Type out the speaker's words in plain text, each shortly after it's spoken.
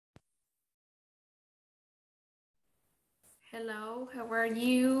Hello, how are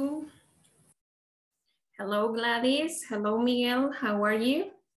you? Hello, Gladys. Hello, Miguel. How are you?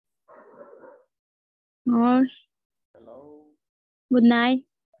 Oh, Hello. good night.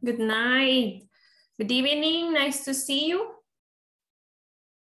 Good night. Good evening. Nice to see you.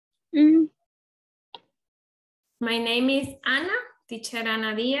 My name is Ana, teacher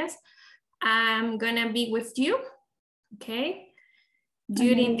Ana Diaz. I'm gonna be with you, okay,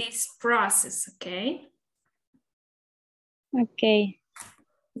 during this process, okay? Okay,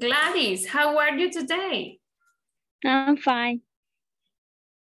 Gladys, how are you today? I'm fine.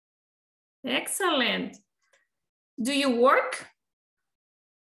 Excellent. Do you work?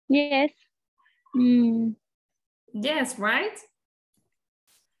 Yes. Yes, right?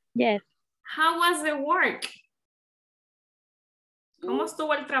 Yes. How was the work? ¿Cómo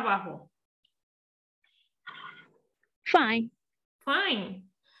estuvo el trabajo? Fine. Fine.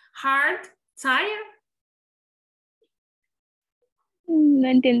 Hard? Tired? No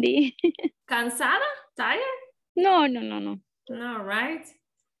entendí. ¿Cansada? Tired? No. No, right?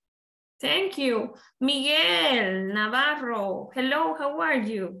 Thank you. Miguel Navarro. Hello, how are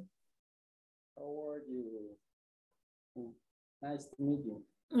you? How are you? Nice to meet you.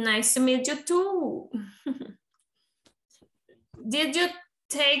 Nice to meet you too. Did you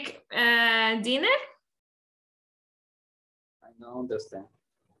take dinner? I don't understand.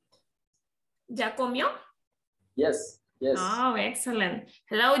 ¿Ya comió? Yes, yes. Oh, excellent.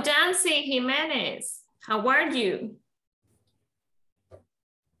 Hello, Jancy Jimenez. How are you?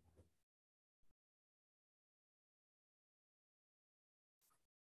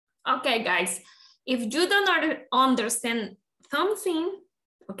 Okay, guys. If you don't understand something,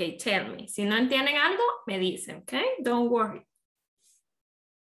 okay, tell me. Si no entienden algo, me dicen, okay? Don't worry.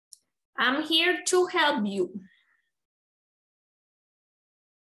 I'm here to help you.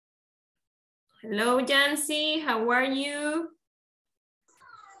 Hello, Jancy. How are you?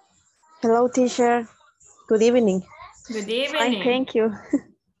 Hello, teacher. Good evening. Good evening. Fine, thank you.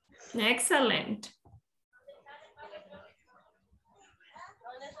 Excellent.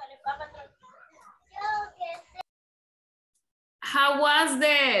 How was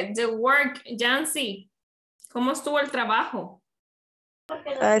the work, Jancy? ¿Cómo estuvo el trabajo?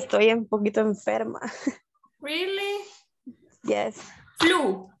 Estoy un poquito enferma. Really? Yes.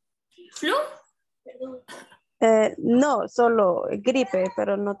 Flu? Flu? No, solo gripe,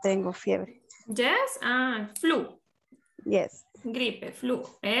 pero no tengo fiebre. Yes? Flu. Yes. Gripe, flu.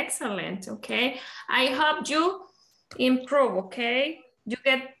 Excellent, okay. I hope you improve, okay? You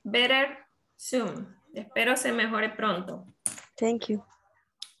get better soon. Espero se mejore pronto. Thank you.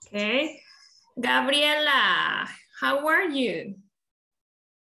 Okay. Gabriela, how are you?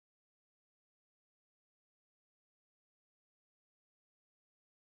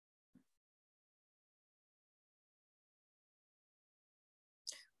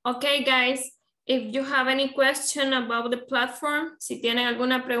 Okay, guys. If you have any question about the platform, si tienen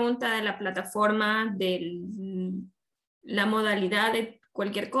alguna pregunta de la plataforma, de la modalidad de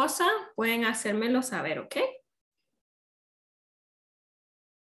cualquier cosa, pueden hacérmelo saber, ¿ok?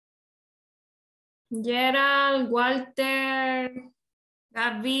 Gerald, Walter,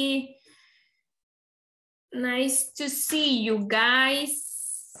 Gaby, nice to see you guys.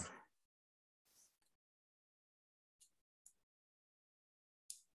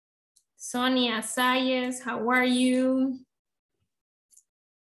 Sonia Sayes, how are you?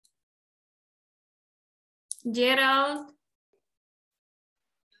 Gerald.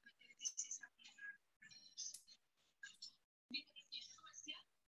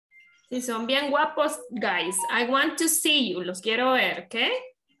 Si son bien guapos, guys, I want to see you. Los quiero ver, ¿ok?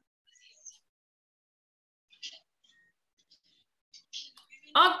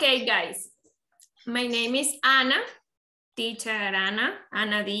 Okay, guys. My name is Ana, teacher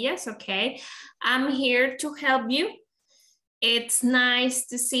Ana Diaz, okay? I'm here to help you. It's nice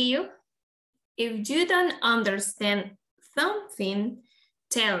to see you. If you don't understand something,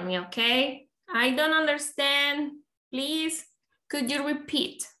 tell me, okay? I don't understand. Please, could you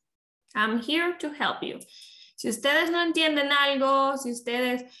repeat? I'm here to help you. Si ustedes no entienden algo, si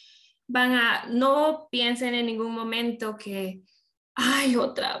ustedes no piensen en ningún momento que, ay,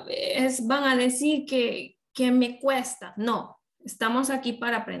 otra vez, van a decir que me cuesta. No, estamos aquí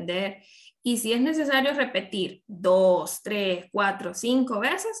para aprender. Y si es necesario repetir 2, 3, 4, 5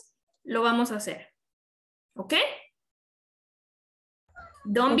 veces, lo vamos a hacer. ¿Ok?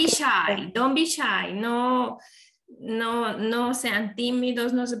 Don't be shy, don't be shy. No sean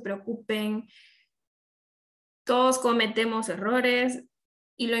tímidos, no se preocupen. Todos cometemos errores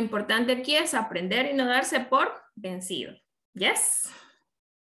y lo importante aquí es aprender y no darse por vencido. Yes?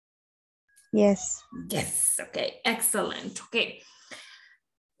 Yes. Yes, okay, excellent. Okay.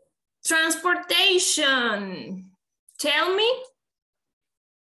 Transportation. Tell me.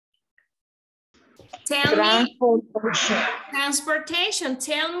 Transportation.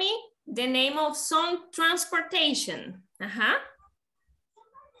 Tell me the name of some transportation. Uh-huh.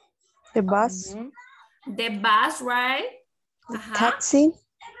 The bus. The bus, right? Uh-huh. Taxi.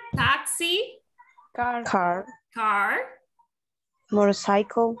 Taxi. Car. Car.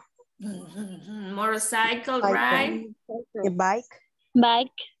 Motorcycle. Motorcycle, Cycle. right? A bike. Bike.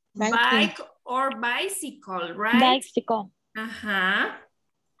 Bike or bicycle, right? Bicycle. Uh-huh.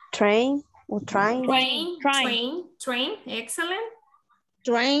 Train or train. Train. Excellent.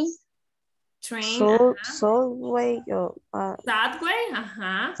 Train. Subway or Subway.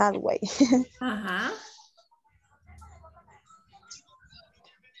 Uh-huh. subway. Uh-huh.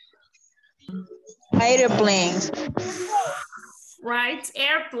 Airplanes. Right.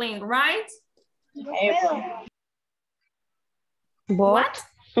 Airplane, right? Boat. What?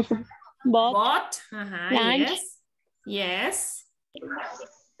 Boat. Boat. Uh-huh. Lunch. Yes. Yes.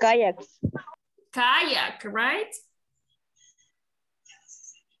 Kayaks. Kayak, right?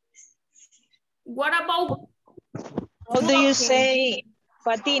 What about? How do you say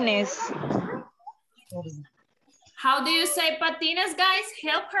patines? How do you say patines, guys?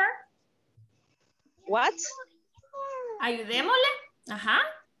 Help her. What? Ayudémosle. Ajá.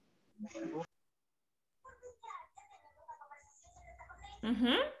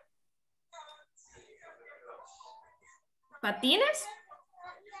 ¿Patines?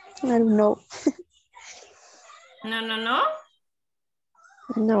 I don't know. No.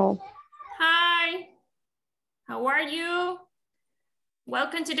 No. Hi. How are you?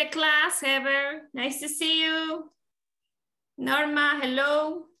 Welcome to the class, Heather. Nice to see you. Norma,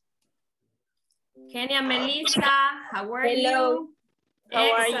 hello. Kenya, Melissa, how are Hello. you?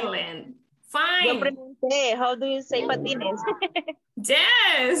 How are you? Excellent. Yo Fine. pregunté, how do you say patines?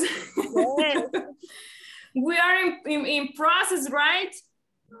 Yes. Yes. We are in process, right?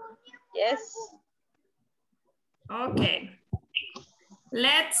 Yes. Okay.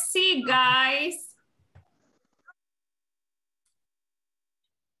 Let's see, guys.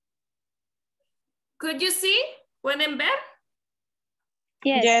 Could you see? ¿Pueden ver?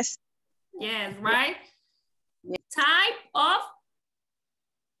 Yes. Yes. Yes, right? Type of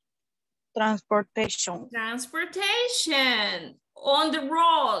Transportation. transportation. On the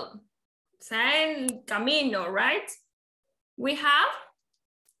road. O sea, en camino, right? We have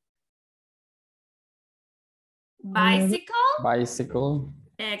bicycle. Bicycle.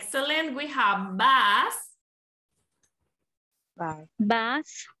 Excellent. We have bus. Bus.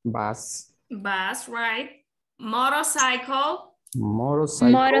 Bus. Bus, right? Motorcycle.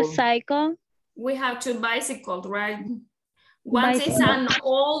 Motorcycle. Motorcycle. We have two bicycles, right? One is an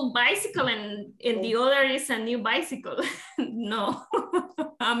old bicycle and the other is a new bicycle. No,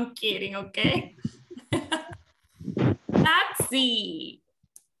 I'm kidding, okay? Taxi.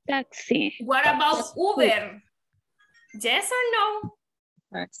 Taxi. What about Uber? Yes or no?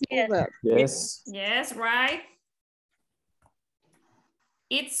 Yes. Yes. Yes, right?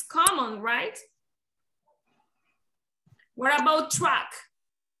 It's common, right? What about truck?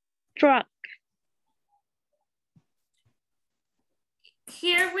 Truck.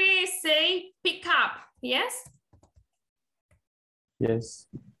 Here we say pick up, yes? Yes.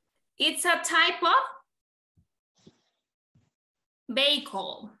 It's a type of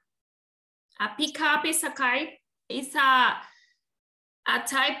vehicle. A pickup is a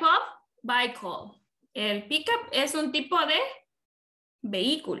type of vehicle. El pickup es un tipo de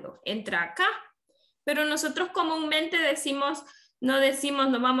vehículo. Entra acá. Pero nosotros comúnmente decimos, no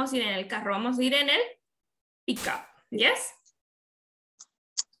vamos a ir en el carro, vamos a ir en el pickup. Yes?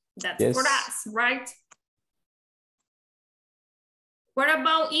 That's Yes. for us, right? What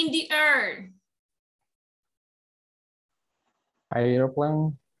about in the air?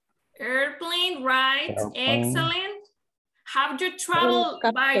 Airplane. Airplane, right? Airplane. Excellent. Have you traveled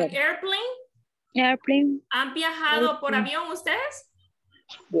by airplane? Airplane. ¿Han viajado por avión ustedes?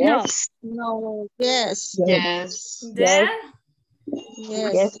 Yes. No. Yes. Yes. Yeah?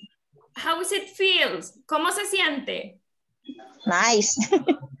 Yes. How does it feel? ¿Cómo se siente? Nice.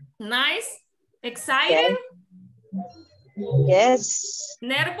 Nice? Excited? Yes.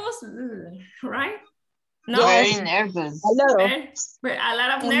 Nervous? Right? No? Yes. Very nervous. A lot. A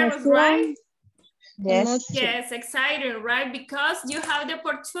lot of nervous, right? Yes. Yes, excited, right? Because you have the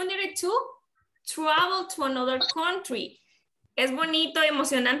opportunity to travel to another country. Es bonito,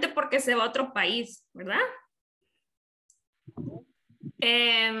 emocionante porque se va a otro país, ¿verdad?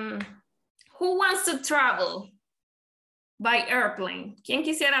 Who wants to travel by airplane? ¿Quién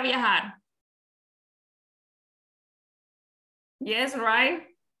quisiera viajar? Yes, right?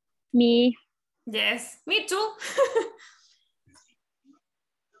 Me. Yes, me too.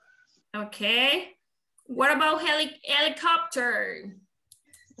 Okay. What about helicopter?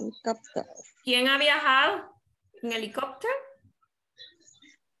 Helicopter. ¿Quién ha viajado en helicóptero?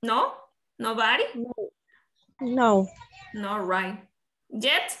 No? Nobody? No. No, right.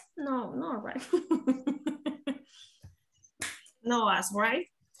 Jet? No, no, right. No us, right?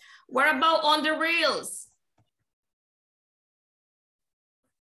 What about on the rails?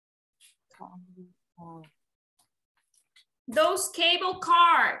 Those cable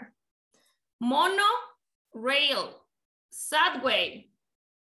car, mono, rail, subway.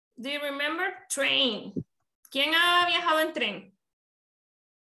 Do you remember? Train. ¿Quién ha viajado en tren?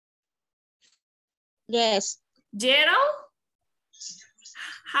 Yes. Gerald?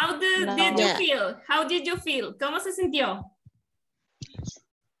 How did you Yeah. feel? How did you feel? ¿Cómo se sintió?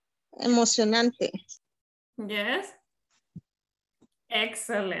 Emocionante. Yes.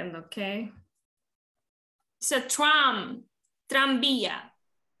 Excellent, okay. It's a tram, tranvía,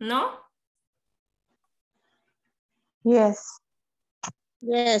 ¿no? Yes.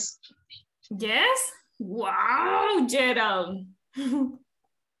 Yes. Yes? Wow, Gerald.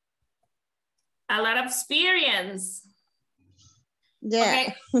 A lot of experience. Yeah.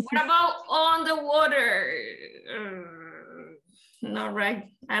 Okay, what about on the water? No, right,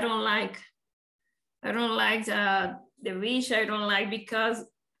 I don't like the beach, I don't like because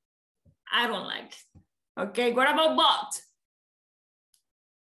I don't like. Okay, what about boat?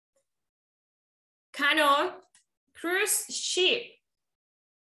 Canoe, cruise ship,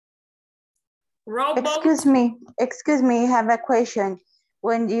 rowboat. Excuse me, I have a question.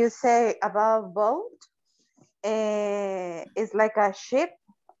 When you say about boat, it's like a ship,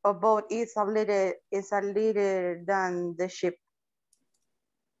 or boat is a little than the ship.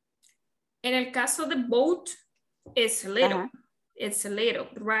 En el caso de boat, it's little. It's a little,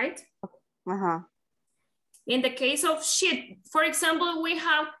 right? In the case of ship, for example, we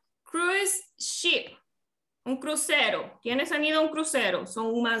have cruise ship, un crucero. ¿Quiénes han ido a un crucero?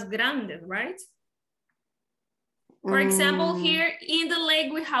 Son más grandes, right? For example, here in the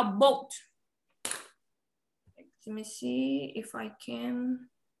lake, we have boat. Let me see if I can.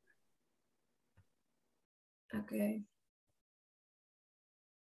 Okay.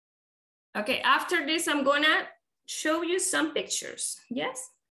 Okay, after this, I'm gonna show you some pictures, yes?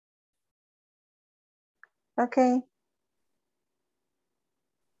 Okay.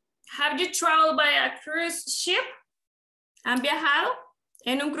 Have you traveled by a cruise ship? ¿Han viajado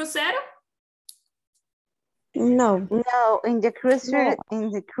en un crucero? No. No, in the cruise, No.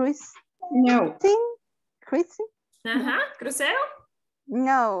 in the cruise. No. Cruising? Ajá, crucero?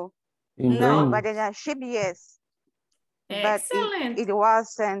 No. In No. rain. But in a ship, yes. Excellent. But it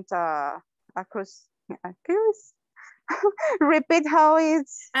wasn't a cruise. A cruise? Repeat how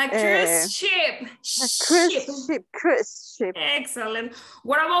it's A cruise ship. Cruise ship. Excellent.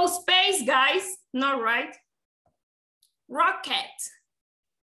 What about space, guys? No, right? Rocket.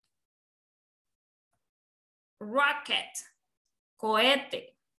 Rocket.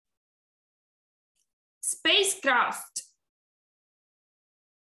 Cohete. Spacecraft.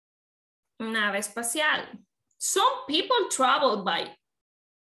 Nave espacial. Some people travel by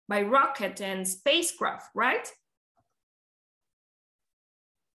rocket and spacecraft, right?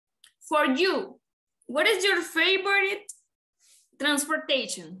 For you, what is your favorite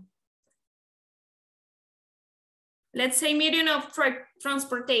transportation? Let's say medium of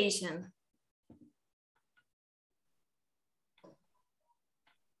transportation.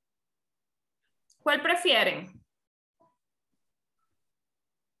 ¿Cuál prefieren?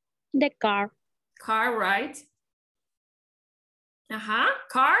 The car. Car, right?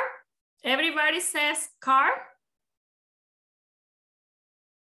 Car. Everybody says car.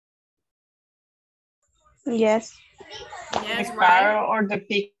 Yes. Yes, The right. car or the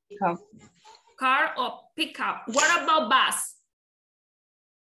pickup. Car or pickup. What about bus?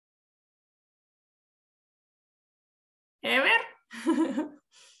 Ever?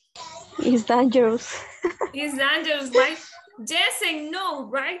 It's dangerous. It's dangerous, right? Yes and no,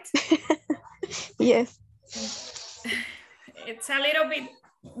 right? Yes. It's a little bit,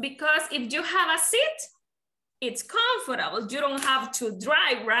 because if you have a seat, it's comfortable. You don't have to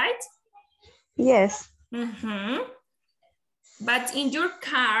drive, right? Yes. But in your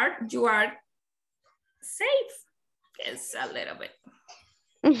car, you are safe. It's a little bit.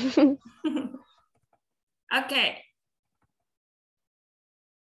 Okay.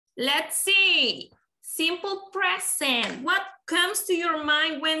 Let's see. Simple present. What comes to your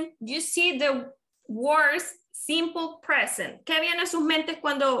mind when you see the words simple present? ¿Qué viene a sus mentes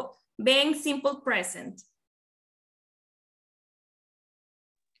cuando ven simple present?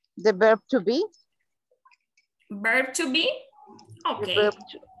 The verb to be. Verb to be? Okay,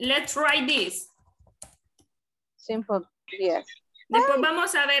 let's try this. Simple, yes. Después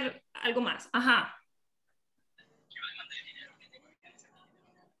vamos a ver algo más. Ajá.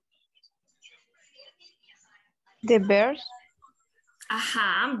 The verbs.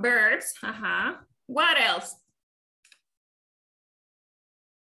 Ajá, verbs. Ajá. What else?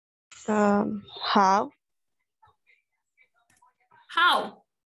 How. How?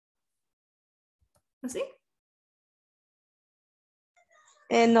 ¿Así?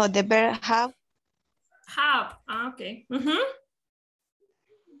 No, the verb have. Have. Ah, okay.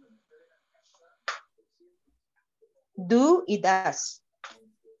 Do y does.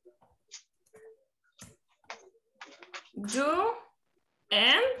 Do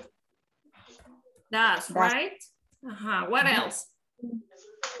and does, right? Ajá. What else?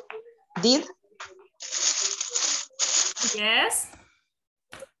 Did. Yes.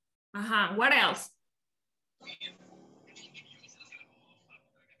 Ajá. What else?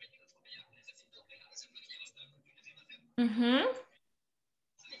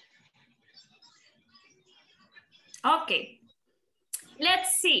 Okay.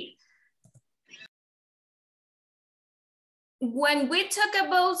 Let's see. When we talk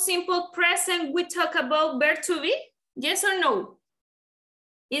about simple present, we talk about verb to be? Yes or no?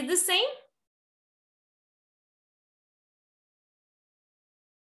 Is the same?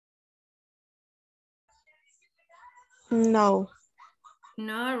 No.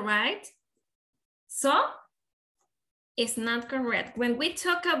 No, right? So, it's not correct. When we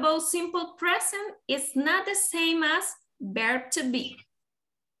talk about simple present, it's not the same as verb to be.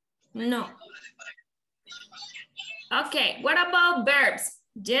 No. Okay, what about verbs?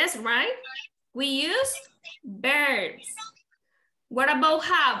 Yes, right? We use verbs. What about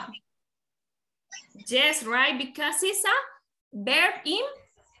have? Yes, right? Because it's a verb in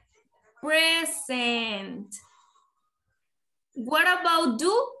present. What about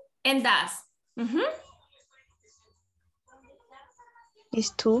do and does?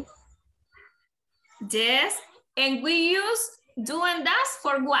 Is to. Yes, and we use do and does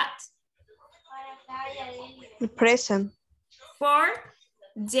for what? Present. For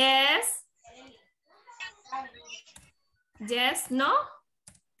yes, yes, no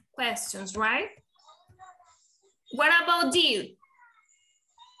questions, right? What about did?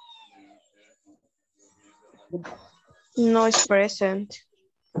 No, it's present.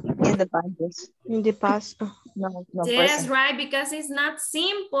 In the past. In the past. No Yes, present. right, because it's not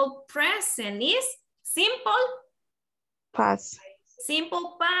simple present, it's simple Past.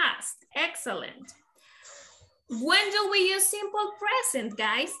 simple past. Excellent. When do we use simple present,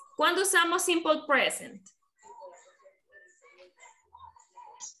 guys? ¿Cuándo usamos simple present?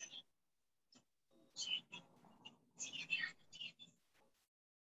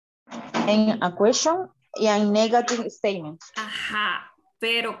 En a question y en negative statement. Ajá,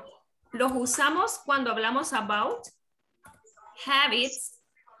 pero los usamos cuando hablamos about habits.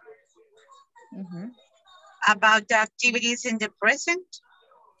 About the activities in the present.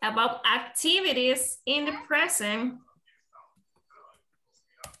 About activities in the present.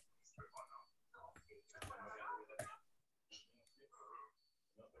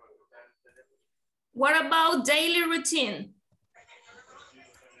 What about daily routine?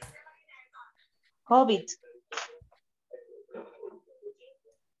 Hobbit.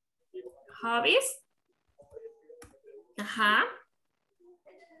 Hobbies. Ajá.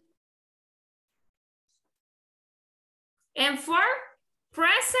 And for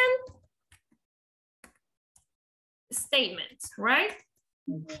present statements, right?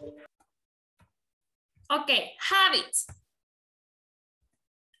 Okay, habits.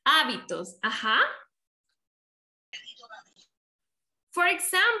 Hábitos, ajá. For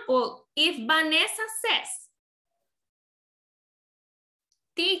example, if Vanessa says,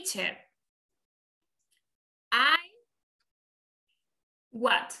 teacher, I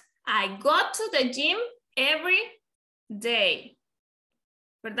go to the gym every day.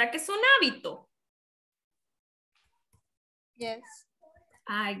 ¿Verdad que es un hábito? Yes.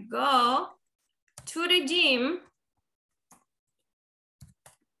 I go to the gym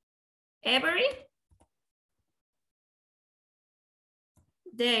every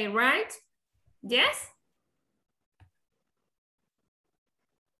day, right? Yes?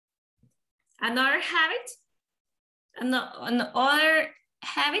 Another habit? Another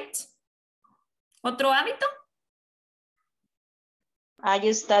habit? ¿Otro hábito?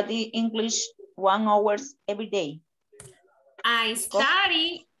 I study English 1 hour every day. I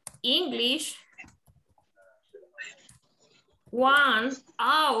study English 1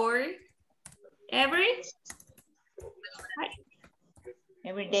 hour every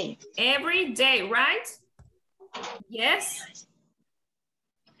Every day. Every day, right? Yes.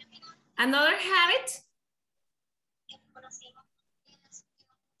 Another habit.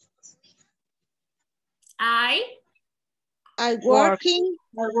 I working.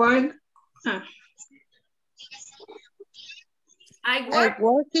 I work. I work.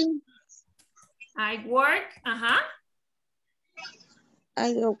 Working. I work. Uh-huh.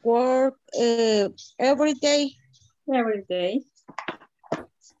 I work every day. Every day.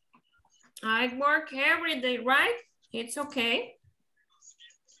 I work every day, right? It's okay.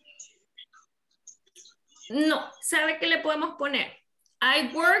 No, ¿sabe qué le podemos poner?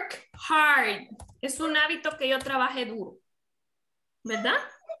 I work hard. Es un hábito que yo trabaje duro. ¿Verdad?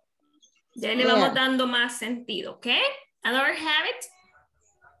 Ya le vamos dando más sentido, ¿ok? Another habit.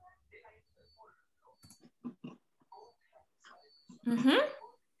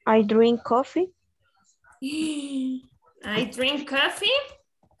 I drink coffee. I drink coffee.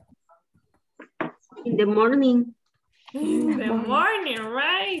 In the morning. In the morning,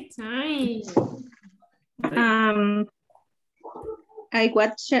 right? Ay. I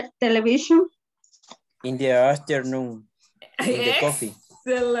watch television. In the afternoon. In the coffee.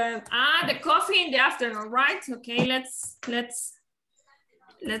 Excellent. The coffee in the afternoon, right? Okay, let's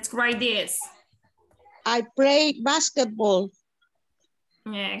write this. I play basketball.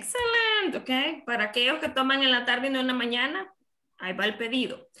 Excellent, okay. Para aquellos que toman en la tarde y no en la mañana, ahí va el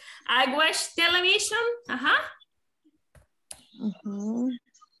pedido. I watch television. Ajá.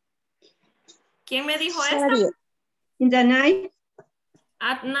 ¿Quién me dijo esto? In the night.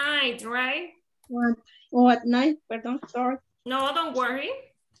 At night, right? Or at night, perdón, sorry. No, don't worry.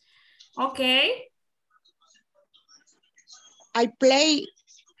 Okay. I play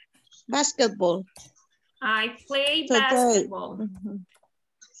basketball. I play basketball.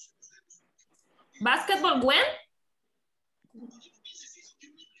 Basketball when?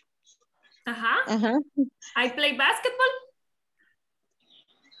 I play basketball.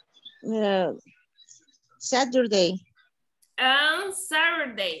 Saturday. On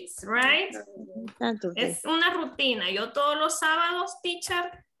Saturdays, right? Saturday. Es una rutina. Yo todos los sábados,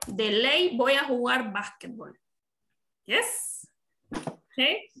 teacher, de ley voy a jugar basketball. Yes.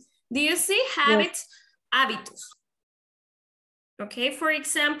 Okay. Do you see habits? Yes. Hábitos. Okay, for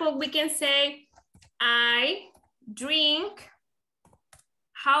example, we can say, I drink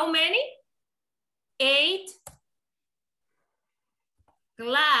how many? 8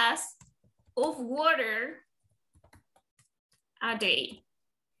 glasses of water a day.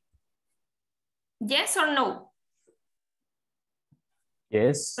 Yes or no?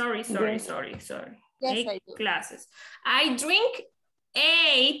 Yes. Sorry. Yes, 8 glasses. I drink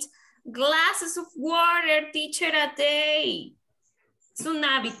 8 glasses of water, teacher, a day. Es un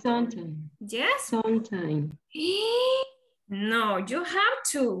hábito. Sometimes. Yes? Sometimes. No, you have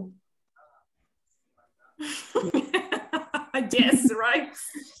to. Yes, right?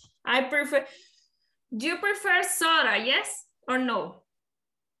 Do you prefer soda, yes or no?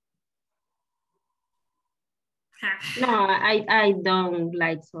 No, I don't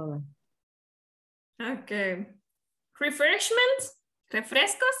like soda. Okay. Refreshments?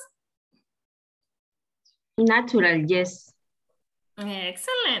 Refrescos? Natural, yes.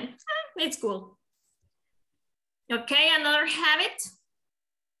 Excellent. It's cool. Okay, another habit.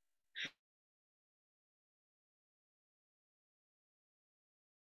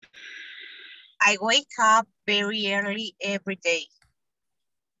 I wake up very early every day.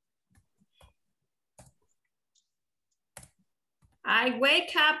 I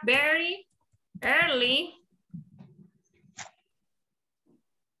wake up very early.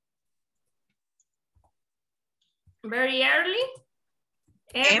 Very early?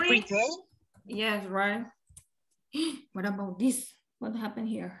 Every day? Yes, right. What about this? What happened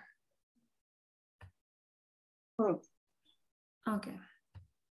here? Oh. Okay.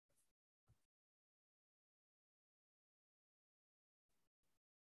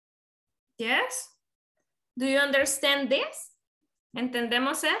 Yes? Do you understand this?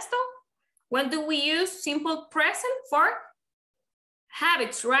 ¿Entendemos esto? When do we use simple present for?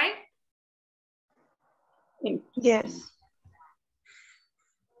 Habits, right? Yes.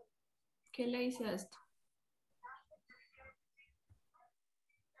 ¿Qué le hice a esto?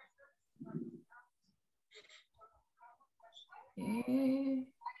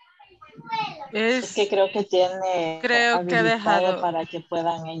 Es que creo que tiene Creo que he dejado para que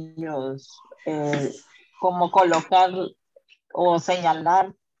puedan ellos como colocar o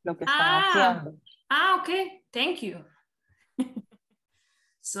señalar lo que están haciendo. Okay. Thank you.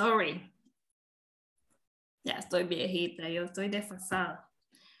 Sorry. Ya estoy viejita, yo estoy desfasada.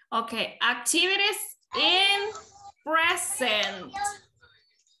 Okay, activities in present.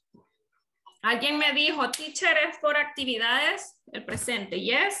 Alguien me dijo, teacher es por actividades, el presente.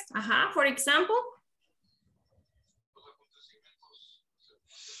 Yes, ajá, for example.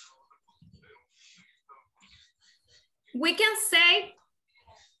 We can say,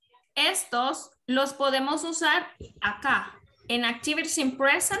 estos los podemos usar acá. En activities in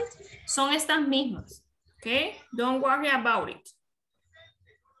present son estas mismas. Okay, don't worry about it.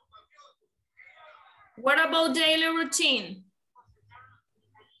 What about daily routine?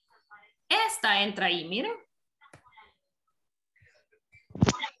 Esta entra ahí, miren.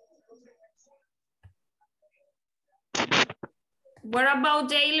 What about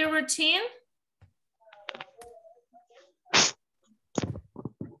daily routine?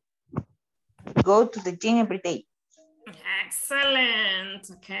 Go to the gym every day. Excellent,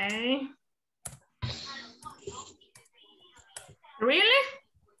 okay. Really?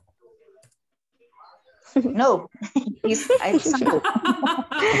 No, it's example.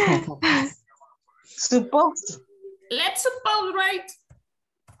 Supposed. Let's suppose, right?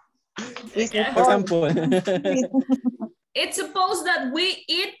 It's Yeah. It's supposed that we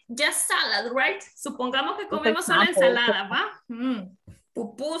eat just salad, right? Supongamos que comemos solo ensalada, ¿va?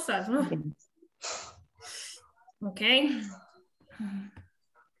 Pupusas, ¿no? Okay.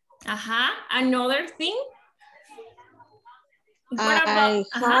 Another thing. What about,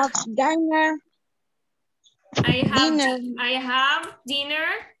 have dinner. I have Dinner. I have dinner.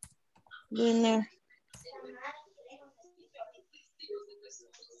 Dinner.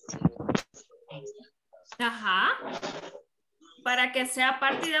 Para que sea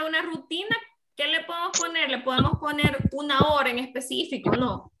parte de una rutina, ¿qué le podemos poner? Le podemos poner una hora en específico,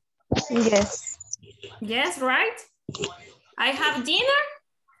 ¿no? Yes. Yes, right? I have dinner.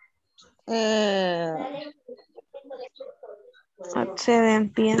 At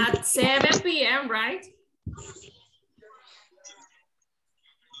 7 p.m. At 7 p.m., right?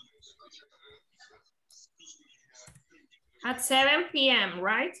 At 7 p.m.,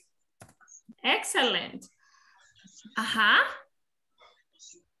 right? Excellent. I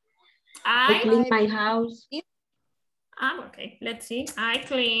clean my house. Okay, let's see. I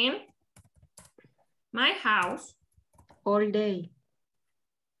clean my house All day.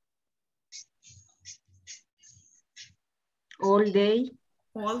 All day.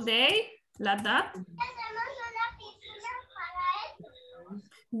 all day, like that.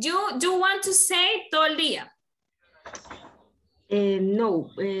 You want to say todo el día? No,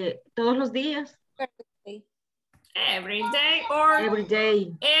 todos los días. Every day or Every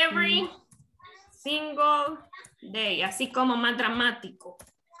day. every single day, así como más dramático.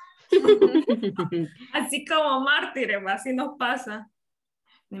 Así como mártires, así nos pasa.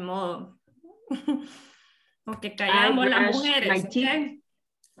 Ni modo. O que callamos las mujeres. Okay?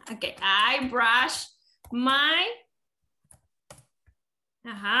 Okay, I brush my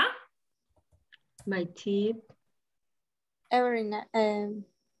My teeth. Every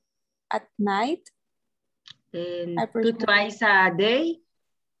at night. And twice a day.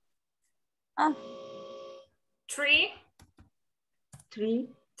 three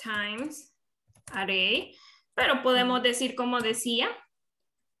times a day. Pero podemos decir como decía,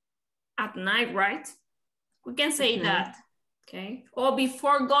 at night, right? We can say that, okay? Or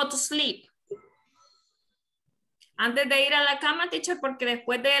before go to sleep. Antes de ir a la cama, teacher, porque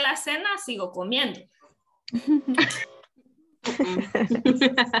después de la cena sigo comiendo.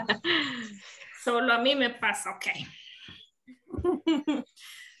 Solo a mí me pasa, okay.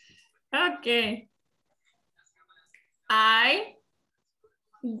 Okay. I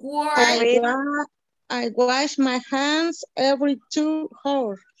wash my hands every 2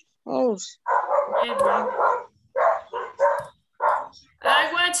 hours.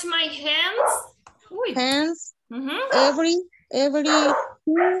 I wash my hands. Hands every 2 every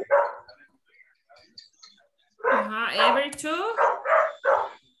 2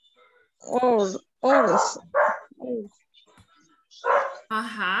 hours.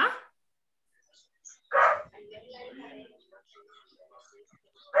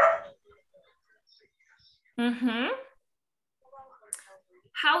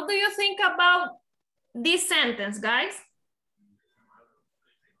 How do you think about this sentence, guys?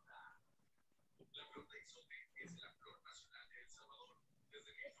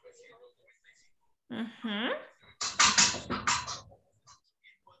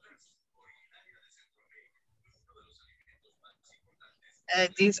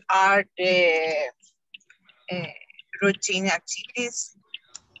 These are the routine activities.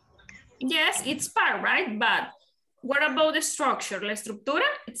 Yes, it's part, right? But what about the structure? La estructura,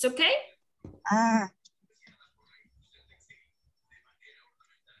 it's okay?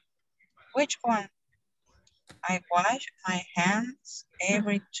 Which one? I wash my hands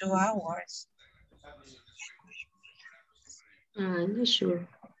every 2 hours. I'm not sure.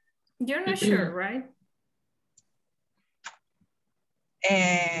 You're not sure, right?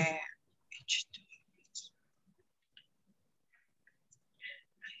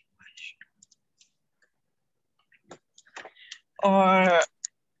 Or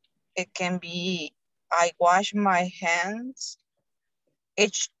it can be, I wash my hands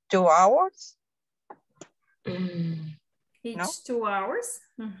each 2 hours. Each No? 2 hours.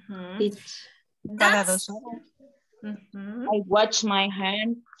 It's, Cada That's, 2 hours. I wash my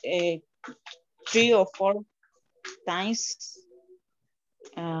hand 3 or 4 times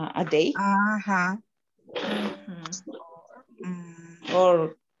a day. Ajá.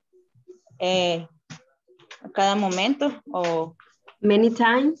 Or a cada momento or many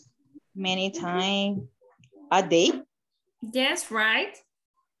times. many times a day. yes, right.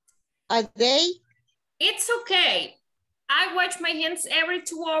 A day? It's okay. I wash my hands every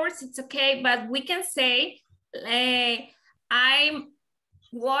 2 hours. It's okay, but we can say I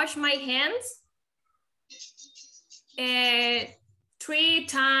wash my hands 3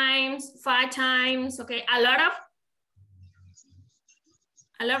 times, 5 times. Okay, a lot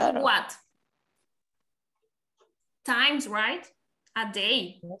of what? Times, right? A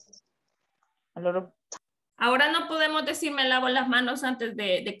day. Yes. A lot of Ahora no podemos decir me lavo las manos antes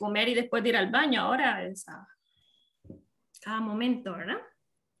de comer y después de ir al baño. Ahora es cada momento, ¿verdad?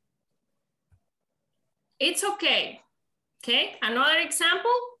 It's okay. Okay, another example.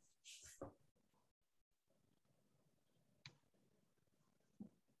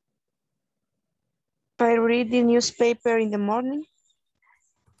 I read the newspaper in the morning.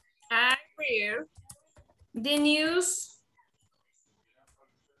 I read the news.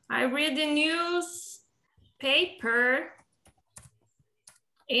 I read the newspaper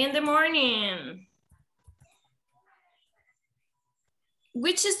in the morning.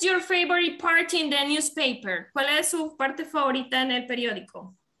 Which is your favorite part in the newspaper? ¿Cuál es su parte favorita en el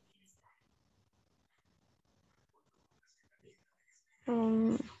periódico?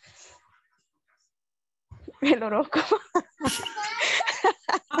 El horóscopo.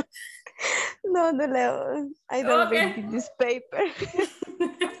 No leo. I don't read the newspaper.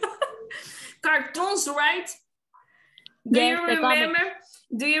 Cartoons, right? Do you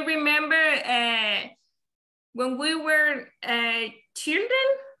remember when we were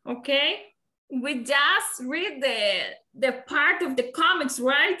children? Okay, we just read the part of the comics,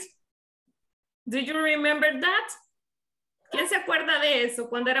 right? Do you remember that? ¿Quién se acuerda de eso?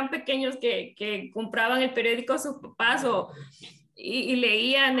 Cuando eran pequeños que compraban el periódico a sus papás y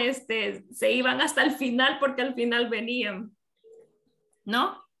leían, se iban hasta el final porque al final venían.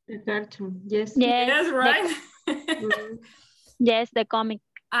 ¿No? The cartoon, yes. Yes, right? Yes, the comic.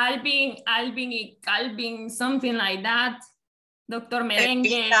 Alvin y Calvin, something like that. Doctor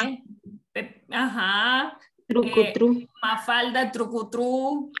Merengue. Ajá. Truco, Mafalda,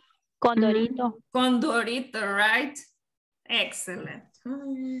 Trucutru. Condorito. Condorito, right? Excellent.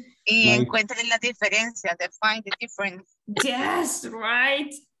 Y encuentren la diferencia, define the difference. Yes,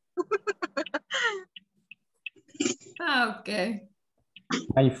 right. Okay.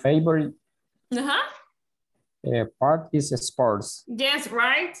 My favorite part is sports. Yes,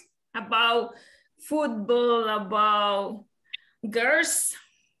 right. About football, about girls.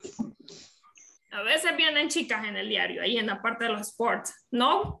 A veces vienen chicas en el diario, ahí en la parte de los sports,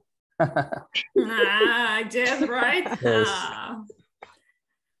 ¿no? Yes, right. Yes.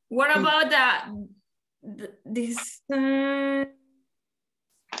 What about this?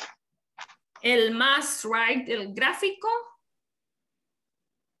 El más, right? El gráfico.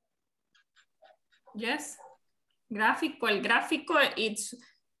 Yes. Gráfico, el gráfico, it's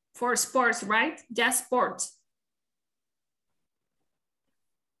for sports, right? Just sports.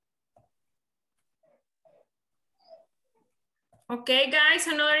 Okay, guys,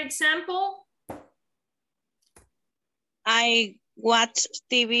 another example. I watch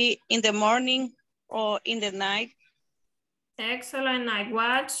TV in the morning or in the night. Excellent, I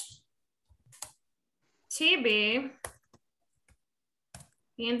watch TV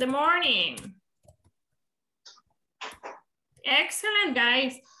in the morning. Excellent,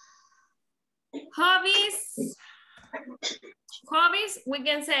 guys. Hobbies, we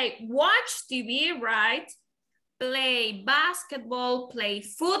can say watch TV, right? Play basketball, play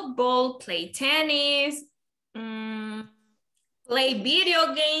football, play tennis, play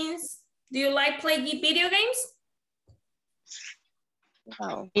video games. Do you like play video games?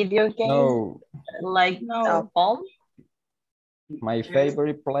 No. Video games? No. Like phone? My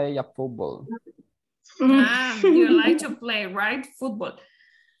favorite play a football. You like to play, right? Football.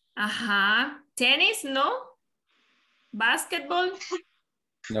 Tennis, no? Basketball?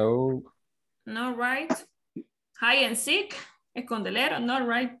 No. No, right? Hide and seek. Escondelero. Not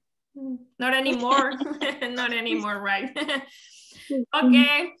right. Not anymore. Not anymore, right?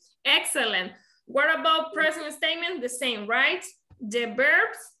 Okay, excellent. What about present statement? The same, right? The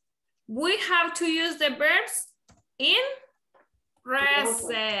verbs, we have to use the verbs in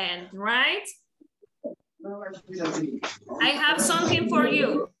present, right? I have something for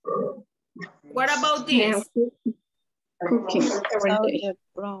you. What about this? Cooking every day.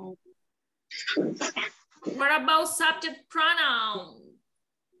 What about subject pronoun?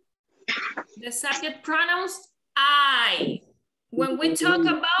 The subject pronouns, I. When we talk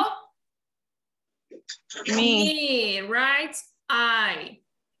about me, right? I.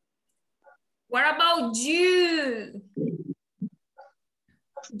 What about you?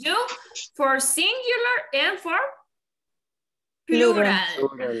 You for singular and for plural.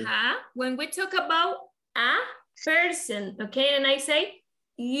 When we talk about a person, okay, and I say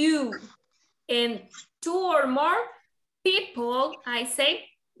you, and two or more people, I say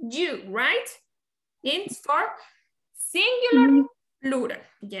you, right? It's for singular, plural,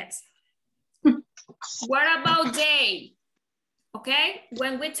 yes. What about they? Okay,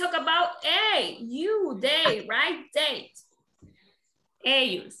 when we talk about a, you, they, right? They.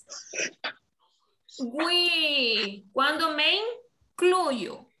 Ellos. We, cuando me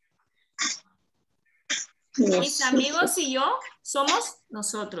incluyo. Mis amigos y yo somos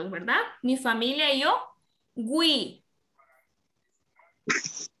nosotros, ¿verdad? Mi familia y yo, we.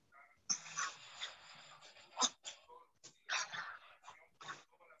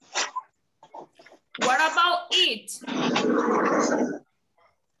 What about it?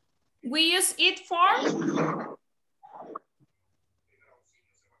 We use it for?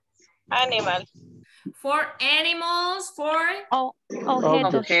 Animal. For animals, for?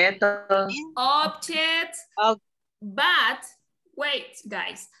 Objetos. Objects. But, wait,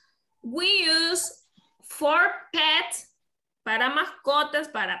 guys. We use for pet, para mascotas,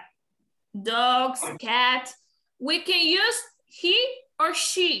 para dogs, cats. We can use he or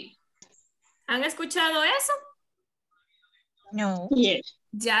she. ¿Han escuchado eso? No. Yes.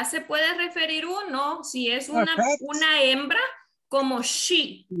 Ya se puede referir uno, si es una hembra, como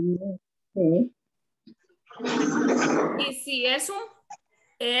she. Y si es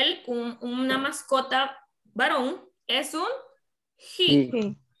una mascota varón, es un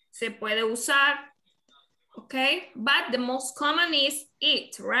he. Se puede usar, okay? But the most common is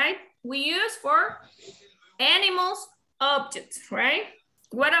it, right? We use for animals, objects, right?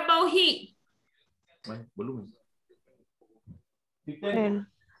 What about he?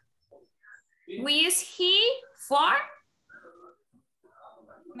 We use he for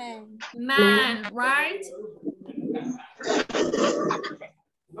man, right?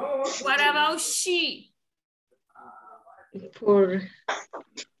 What about she? For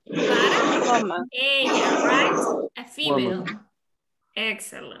Para ella, right? A female.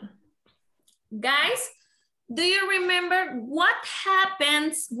 Excellent. Guys, do you remember what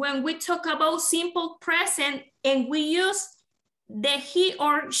happens when we talk about simple present and we use the he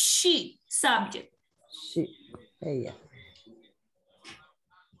or she subject? Sí, ella.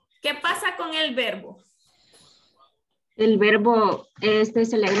 ¿Qué pasa con el verbo? el verbo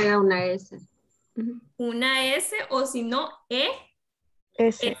se le agrega una S. Una S o si no,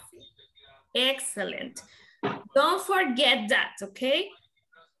 S. Excellent. Don't forget that, okay?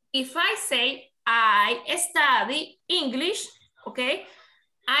 If I say I study English, okay,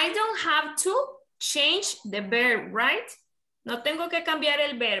 I don't have to change the verb, right? No tengo que cambiar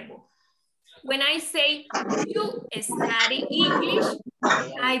el verbo. When I say you study English,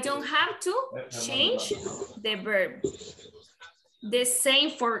 I don't have to change the verb. The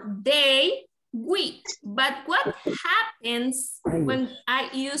same for they, we. But what happens when I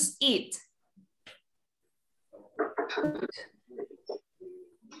use it?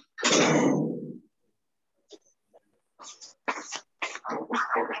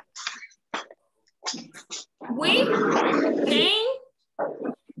 We change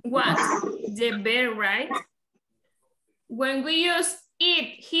what? The verb, right? When we use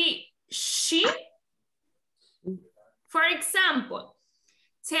it, he, she. For example,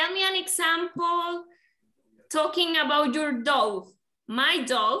 tell me an example talking about your dog. My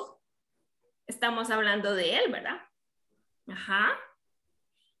dog. Estamos hablando de él, ¿verdad? Ajá.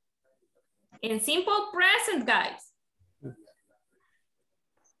 In simple present, guys.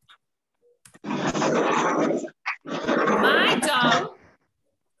 My dog.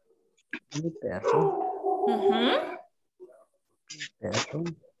 Mi perro. Perro.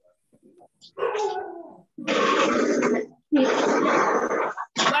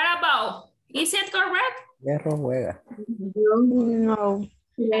 What about? Is it correct? Perro juega. No.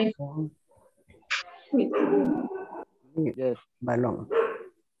 Yes, balón.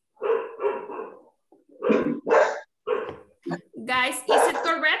 Guys, is it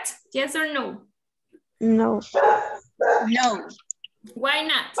correct? Yes or no? No. No, Why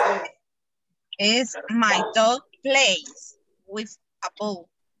not? is my dog plays with a ball.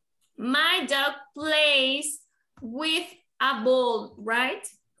 My dog plays with a ball, right?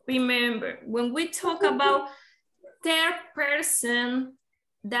 Remember, when we talk about third person,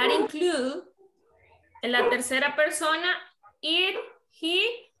 that include en la tercera persona, it, he,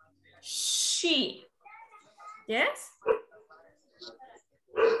 she. Yes?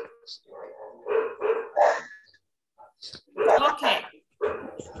 Okay.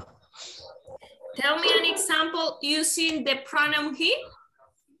 Tell me an example using the pronoun he.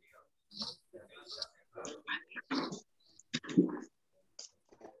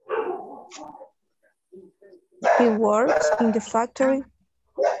 He works in the factory.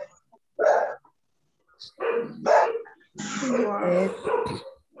 He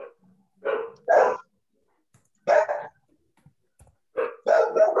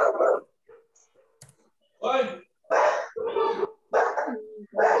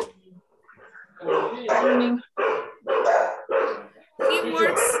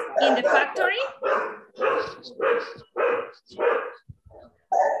works in the factory.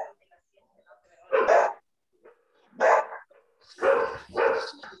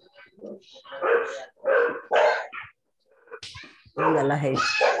 Anda la gente.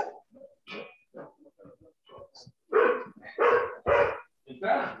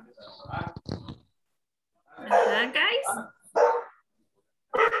 Guys.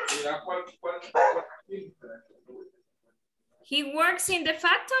 He works in the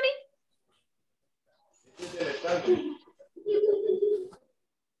factory.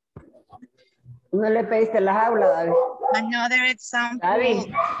 No le pediste la jaula, David. Another example, David,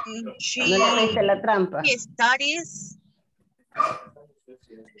 no le pediste la trampa.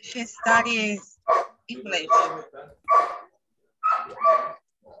 she studies English.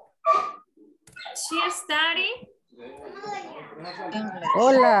 She studied English.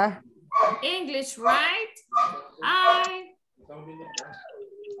 Hola. English, right?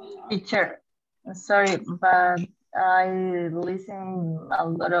 Teacher, sorry, but I listen a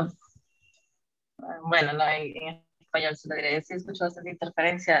lot of, bueno, no hay en español, se lo diré, sí escucho bastante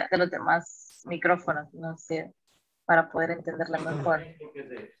interferencia de los demás micrófonos, no sé, para poder entenderla mejor.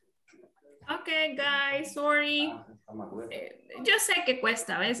 Okay, guys, sorry. Yo sé que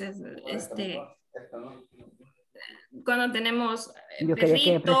cuesta a veces, cuando tenemos Yo quería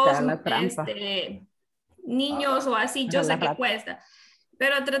que perritos, prestara la trampa. niños o así, yo sé que cuesta.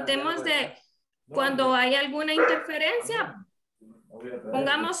 Pero tratemos de, cuando hay alguna interferencia,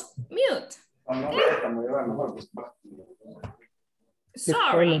 pongamos mute. Okay?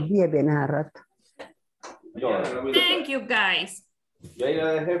 Sorry. Viene a rato. Thank you, guys. Yo ahí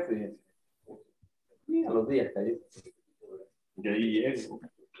era de jefe. Y a los días cayó. Yo ahí llego.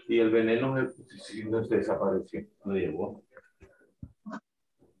 Y el veneno se desapareció. Lo llevó.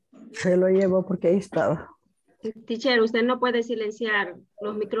 Se lo llevó porque ahí estaba. Teacher, usted no puede silenciar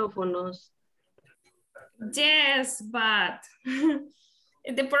los micrófonos. Yes, but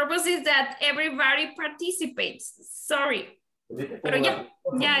the purpose is that everybody participates. Sorry. Pero ya.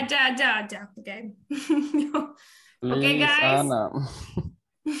 Okay. Okay, guys. Anna.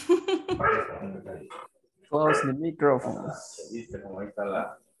 Close the microphones.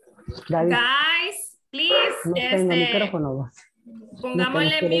 Guys, please. No tengo micrófono.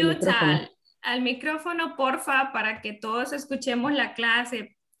 Pongámosle mute al micrófono, porfa, para que todos escuchemos la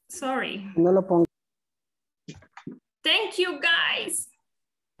clase. Sorry. No lo pongo. Thank you, guys.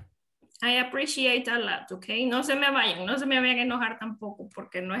 I appreciate a lot, okay? No se me vayan a enojar tampoco,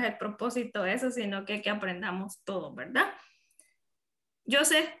 porque no es el propósito de eso, sino que aprendamos todo, ¿verdad? Yo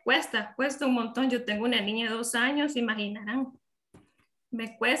sé, cuesta un montón. Yo tengo una niña de 2 años, imaginarán.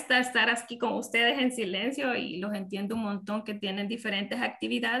 Me cuesta estar aquí con ustedes en silencio y los entiendo un montón que tienen diferentes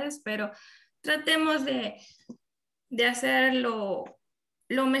actividades, pero tratemos de hacerlo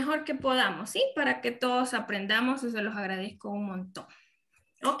lo mejor que podamos, ¿sí? Para que todos aprendamos y se los agradezco un montón.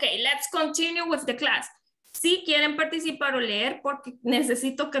 Ok, let's continue with the class. Si quieren participar o leer, porque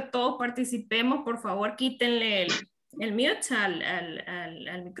necesito que todos participemos, por favor, quítenle el mute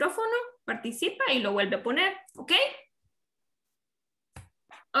al micrófono, participa y lo vuelve a poner, ¿ok?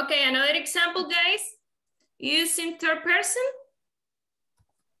 Ok, another example, guys. Using third person.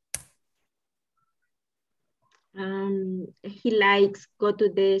 He likes go to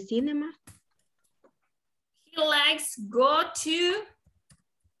the cinema. He likes go to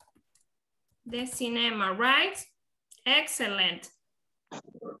the cinema, right? Excellent.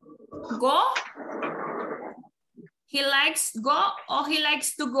 Go He likes go or he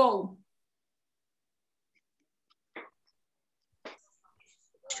likes to go?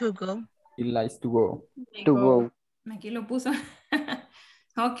 To go. He likes to go. To go. Aquí lo puso.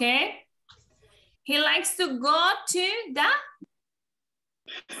 Okay. He likes to go to the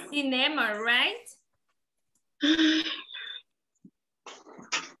cinema, right?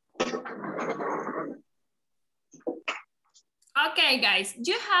 Okay, guys,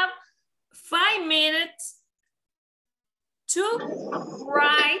 you have 5 minutes to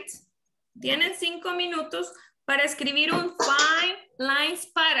write. Tienen 5 minutos para escribir un 5 lines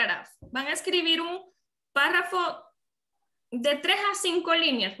paragraph. Van a escribir un párrafo de 3 a 5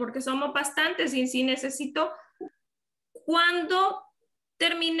 líneas, porque somos bastantes y si necesito, cuando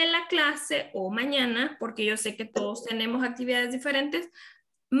termine la clase o mañana, porque yo sé que todos tenemos actividades diferentes,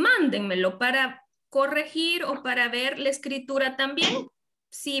 mándenmelo para corregir o para ver la escritura también,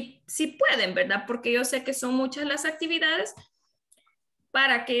 si pueden, ¿verdad? Porque yo sé que son muchas las actividades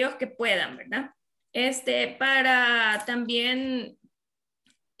para aquellos que puedan, ¿verdad? Para también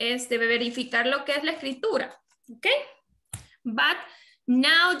verificar lo que es la escritura, ¿ok? But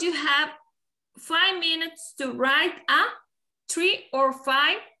now you have 5 minutes to write a 3 or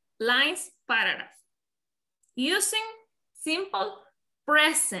 5 lines paragraph using simple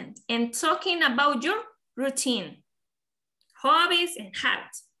present and talking about your routine, hobbies and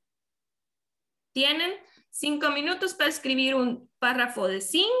habits. Tienen 5 minutos para escribir un párrafo de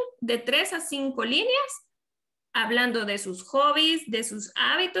 3 a 5 líneas, hablando de sus hobbies, de sus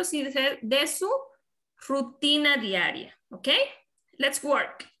hábitos y de su rutina diaria. Okay? Let's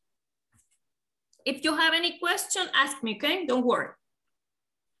work. If you have any question, ask me, okay? Don't worry.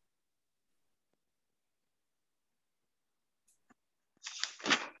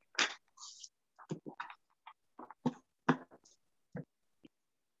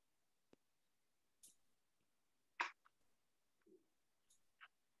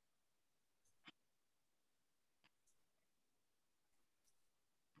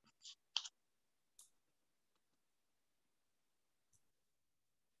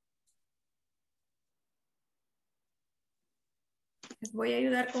 Les voy a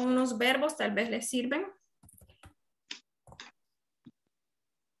ayudar con unos verbos, tal vez les sirven.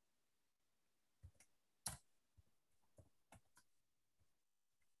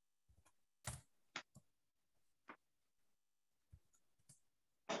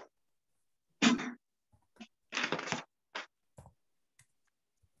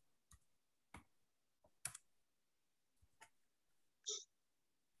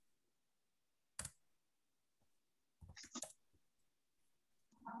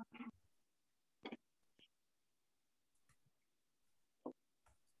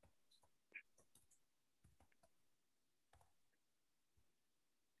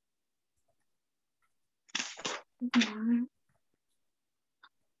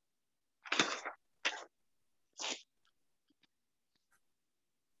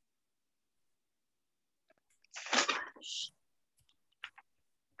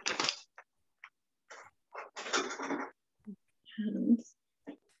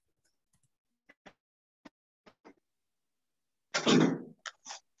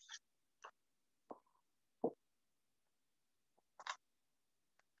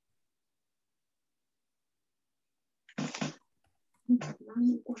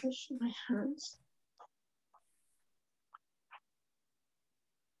 Wash my hands.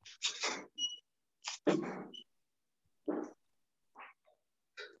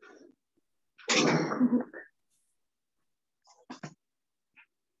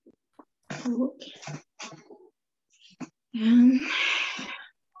 Okay.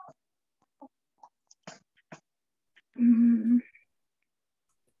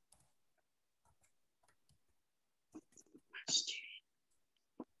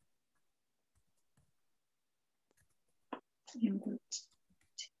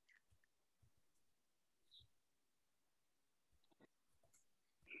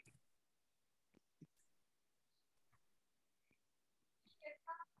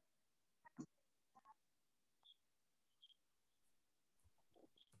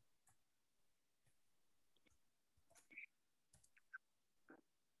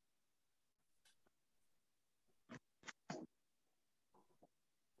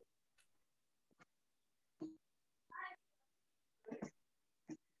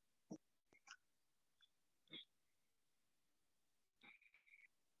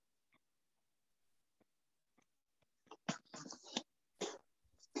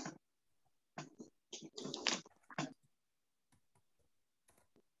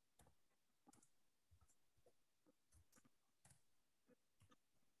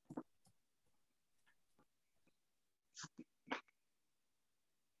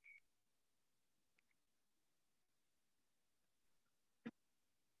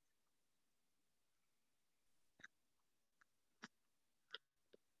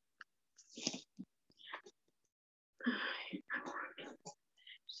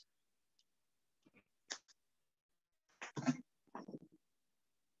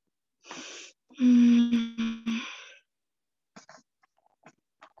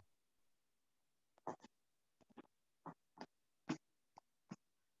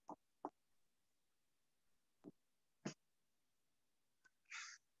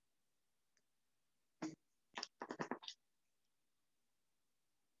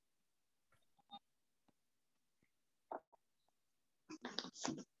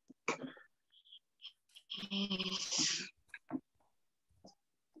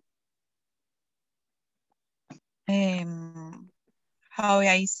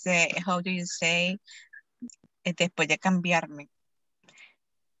 How do you say, después de cambiarme?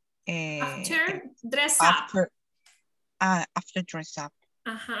 After dress after, up. After dress up.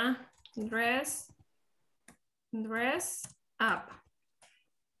 Uh-huh. Dress up.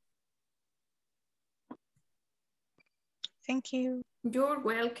 Thank you. You're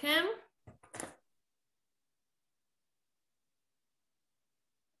welcome.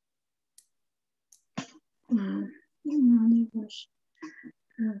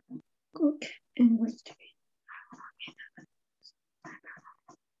 Cook and wait to be.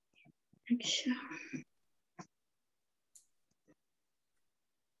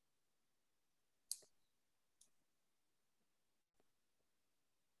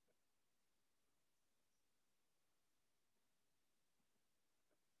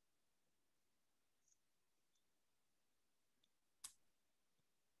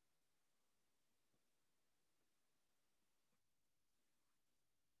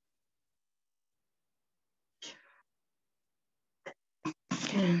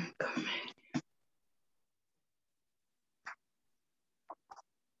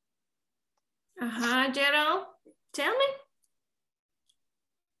 Uh-huh, Gerald, tell me.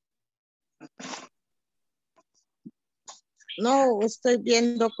 No, estoy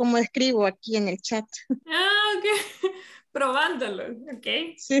viendo cómo escribo aquí en el chat. Ah, ok. Probándolo, ok.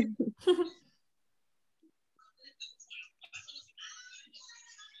 Sí.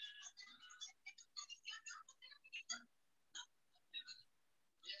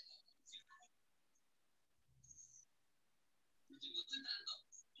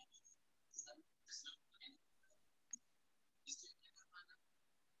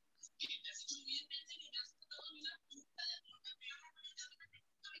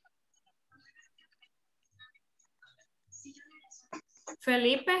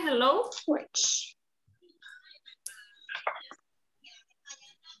 Felipe, hello.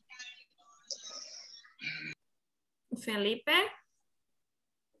 Felipe.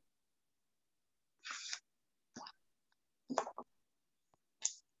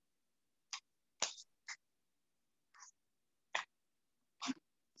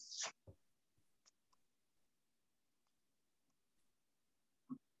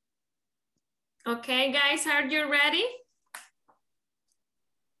 Okay, guys, are you ready?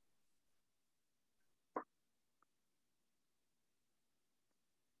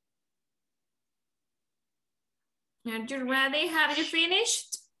 Are you ready? Have you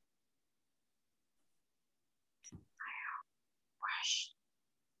finished?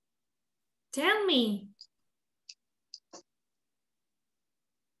 Tell me.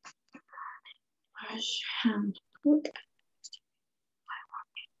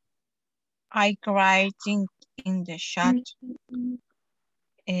 I write in the chat.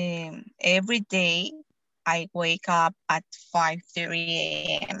 Every day I wake up at 5:30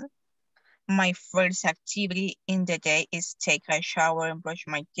 a.m. My first activity in the day is take a shower and brush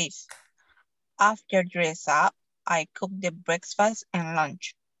my teeth. After dress up, I cook the breakfast and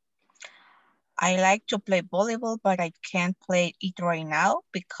lunch. I like to play volleyball, but I can't play it right now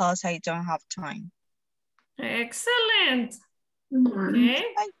because I don't have time. Excellent. Okay.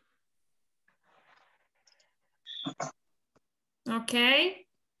 Okay.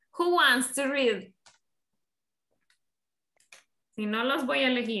 Who wants to read? Si no, los voy a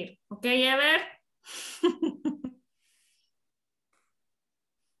elegir. Ok, a ver.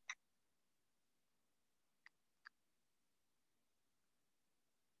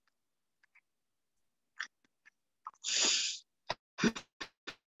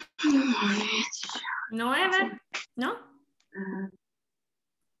 No, Ever? No?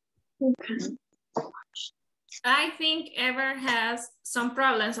 I think Ever has some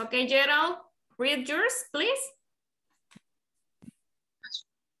problems. Okay, Gerald, read yours, please.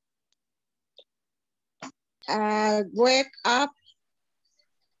 I wake up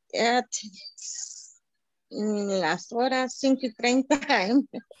at las horas 5:30 a.m.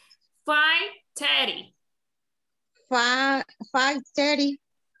 5:30. 5:30.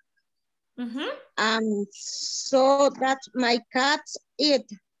 So that my cats eat.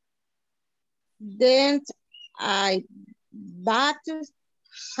 Then I bath,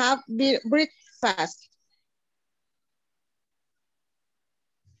 have breakfast.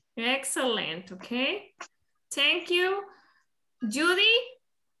 Excellent, okay. Thank you. Judy?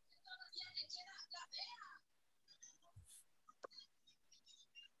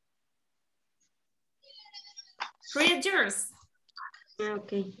 Read yours.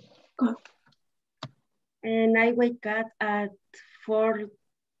 Okay. And I wake up at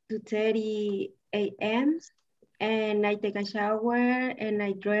 4:30 a.m. and I take a shower and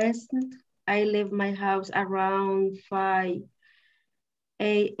I dress. I leave my house around 5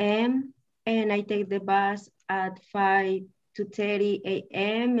 a.m. and I take the bus at 5:30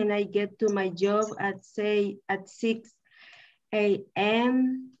 a.m. and I get to my job at 6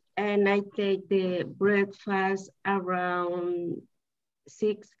 a.m. and I take the breakfast around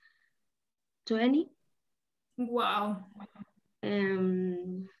 6:20. Wow.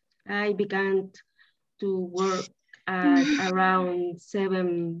 I began to work at around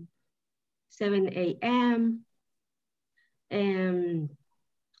 7 a.m. and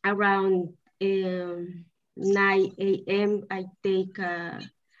around 9 a.m. I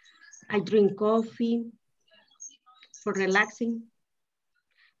drink coffee for relaxing.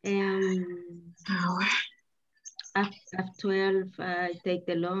 After 12, I take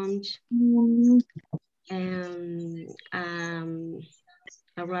the lunch.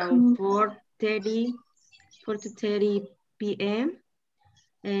 Around 4:30 p.m.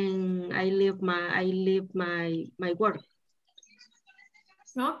 and I leave my work.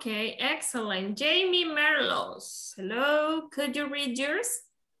 Okay, excellent. Jamie Merlos, hello, could you read yours?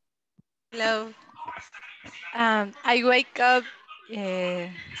 Hello. I wake up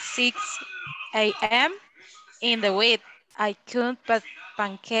 6 a.m. in the week. I cook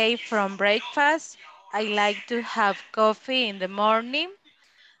pancake from breakfast. I like to have coffee in the morning.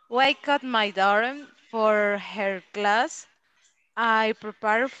 Wake up my daughter for her class. I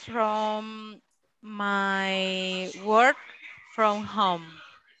prepare from my work from home.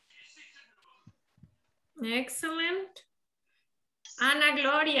 Excellent. Ana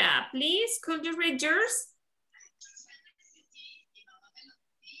Gloria, please, could you read yours?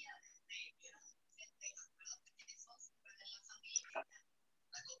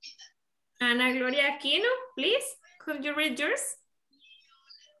 Ana Gloria Aquino, please, could you read yours?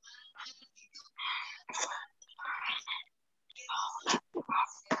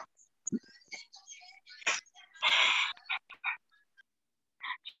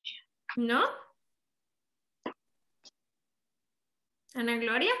 No? Ana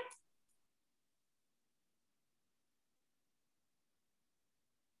Gloria?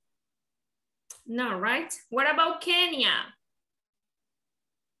 No, right? What about Kenya?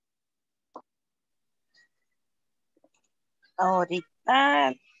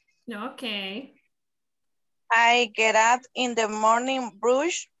 Ahorita. Okay. I get up in the morning,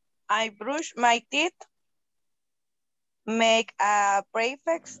 I brush my teeth, make a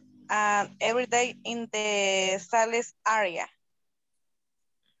breakfast, and every day in the sales area.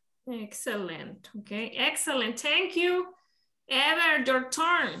 Excellent. Okay, excellent. Thank you. Ever, your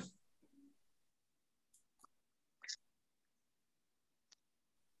turn.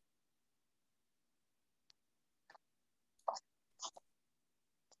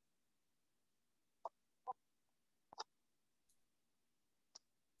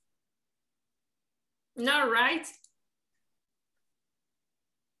 No, right?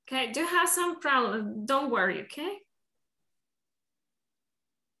 Okay, do you have some problem? Don't worry, okay?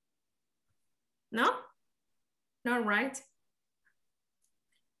 No? No, right?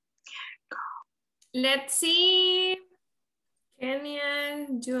 Let's see. Kenya,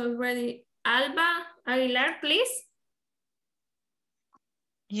 you already. Alba Aguilar, please.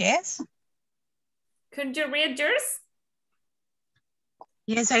 Yes. Could you read yours?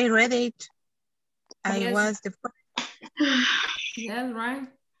 Yes, I read it. Yes. I was the first. Yes, right.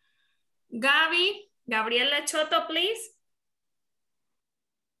 Gabriela Choto, please.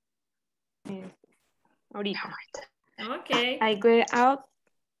 Ahorita. Okay. I wake up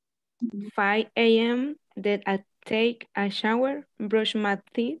 5 a.m. Then I take a shower, brush my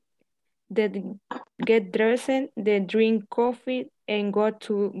teeth, then get dressed, then drink coffee and go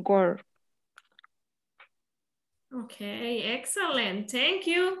to work. Okay, excellent. Thank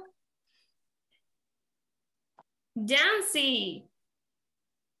you. Jancy.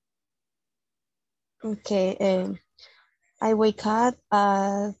 Okay, I wake up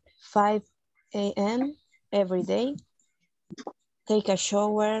at 5 a.m. every day, take a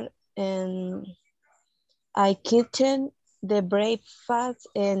shower, and I kitchen the breakfast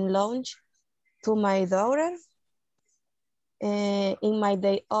and lunch to my daughter. In my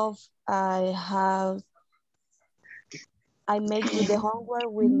day off, I make with the homework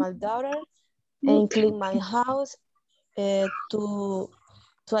with my daughter and clean my house to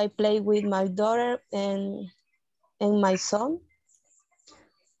I play with my daughter and my son.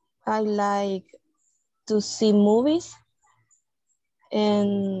 I like to see movies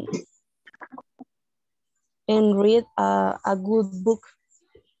and read a good book.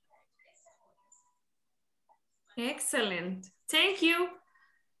 Excellent. Thank you.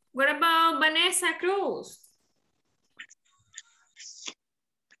 What about Vanessa Cruz?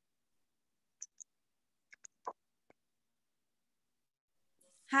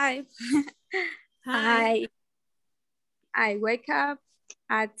 Hi. Hi. I wake up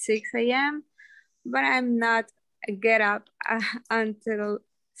at 6 a.m., but I'm not get up until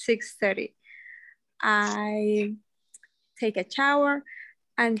 6:30. I take a shower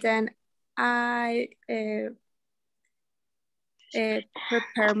and then I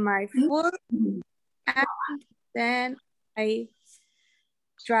prepare my food and then I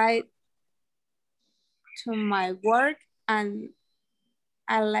drive to my work and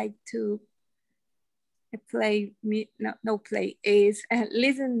I like to play play is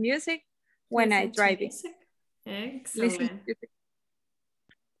listen music when I drive it. Excellent.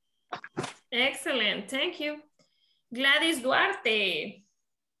 Excellent. Thank you. Gladys Duarte.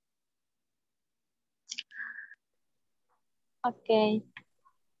 Okay.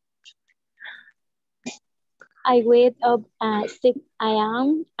 I wake up at 6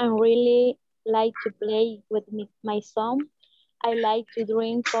 a.m. and really like to play with my son. I like to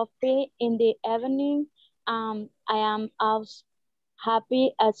drink coffee in the evening. I am also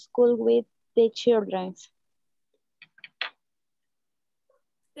happy at school with the children.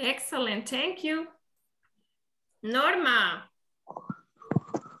 Excellent. Thank you. Norma.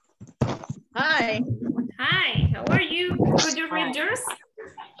 Hi. Hi. How are you? Could you read yours?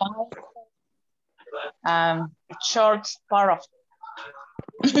 Short paragraph.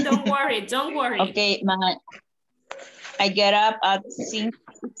 Don't worry. Don't worry. Okay, I get up at 6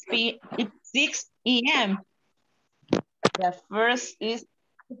 a.m. The first is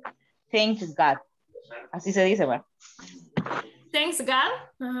thank God. Así se dice, ¿verdad? Thanks God.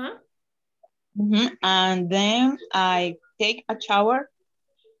 And then I take a shower.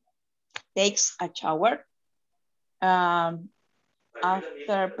 Takes a shower.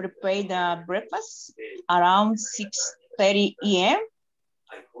 After prepare the breakfast around 6:30 a.m.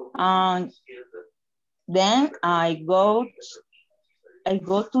 And then I go to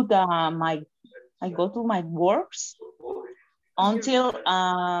my works until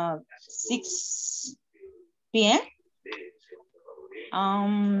 6 p.m.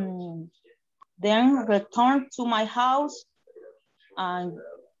 Then return to my house and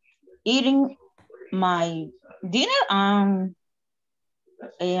eating my dinner and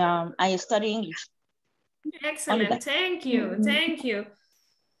I study English. Excellent. Thank you. Thank you.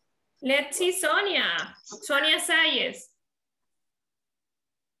 Let's see Sonia. Sonia Sayes.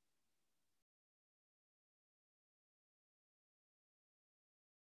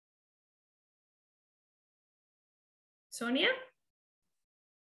 Sonia?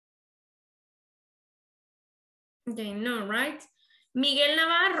 Okay, no, right? Miguel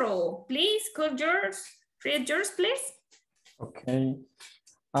Navarro, please, could yours, read yours, please? Okay.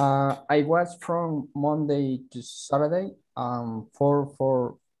 I was from Monday to Saturday, 5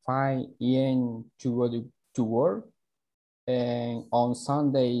 a.m. to go to work. And on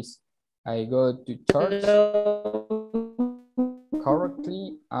Sundays, I go to church.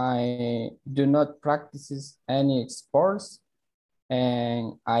 Currently, I do not practice any sports.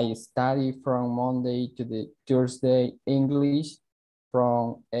 And I study from Monday to the Thursday English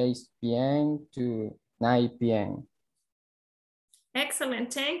from 8 p.m. to 9 p.m.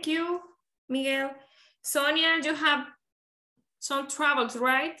 Excellent, thank you, Miguel. Sonia, you have some troubles,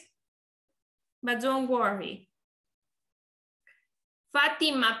 right? But don't worry.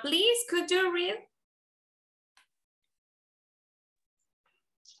 Fatima, please, could you read?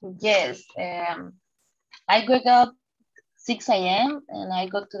 Yes, I wake up 6 a.m. and I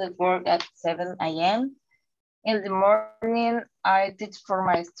go to the work at 7 a.m. In the morning, I teach for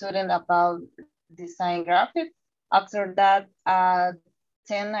my student about design graphic. After that, at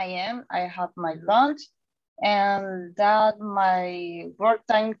 10 a.m., I have my lunch, and that my work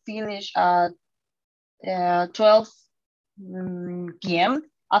time finish at 12 p.m.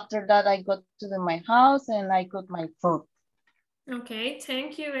 After that, I go to my house and I cook my food. Okay,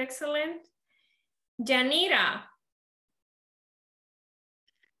 thank you, excellent. Janira.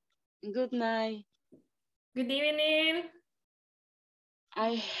 Good night. Good evening.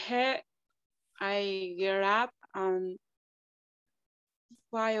 I get up at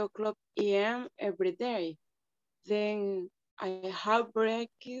 5 o'clock a.m. every day. Then I have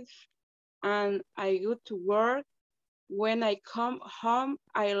breakfast and I go to work. When I come home,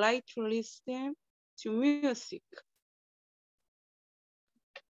 I like to listen to music.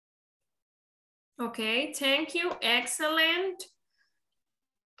 Okay, thank you, excellent.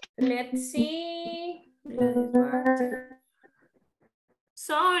 Let's see.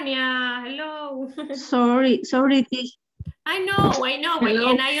 Sonia, hello. Sorry, teacher. I know, Hello.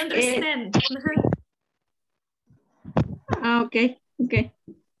 and I understand. Okay.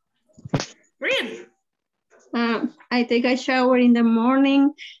 Read. I take a shower in the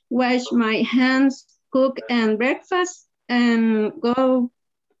morning, wash my hands, cook and breakfast, and go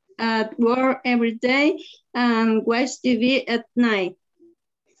at work every day and watch TV at night.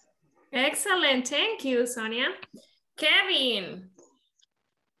 Excellent, thank you, Sonia. Kevin.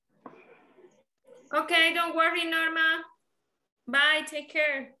 Okay, don't worry, Norma. Bye, take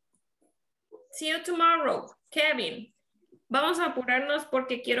care. See you tomorrow, Kevin. Vamos a apurarnos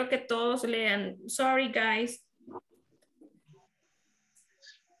porque quiero que todos lean. Sorry, guys.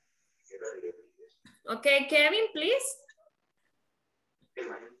 Okay, Kevin, please.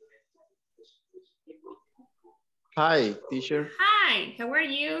 Hi, teacher. Hi, how are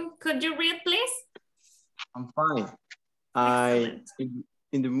you? Could you read, please? I'm fine. Excellent.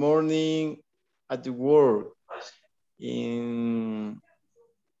 In the morning at the work, in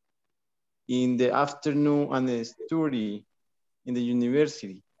the afternoon and study in the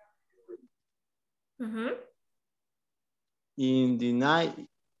university. In the night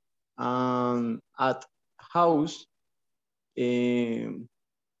at house,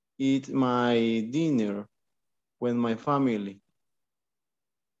 eat my dinner with my family.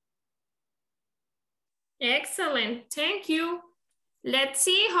 Excellent, thank you. Let's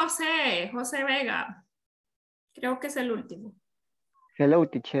see, Jose Vega. Creo que es el último. Hello,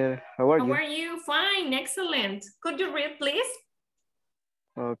 teacher. How are you? How are you? Fine, excellent. Could you read, please?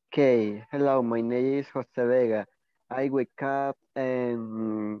 Okay. Hello, my name is Jose Vega. I wake up at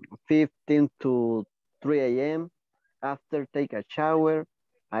 15 to 3 a.m. After take a shower,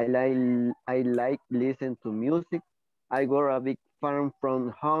 I like listen to music. I work a big farm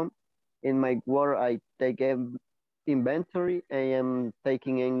from home. In my work, I take inventory. I am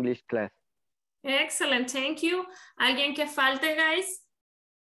taking English class. Excellent, thank you. ¿Alguien que falte, guys?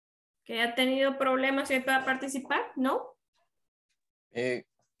 ¿Que haya tenido problemas y pueda participar? ¿No?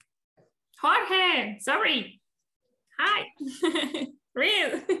 Jorge, sorry. Hi.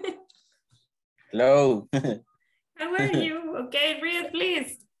 Read. Hello. How are you? Okay, read,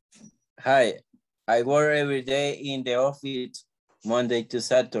 please. Hi. I work every day in the office, Monday to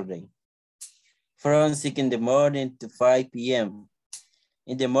Saturday, from 6 in the morning to 5 p.m.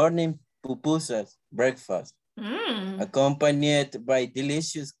 In the morning, pupusas, breakfast, accompanied by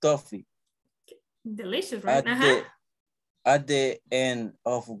delicious coffee. Delicious, right? At the end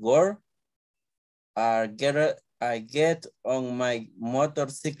of work, I get on my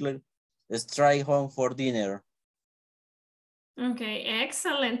motorcycle, straight home for dinner. Okay,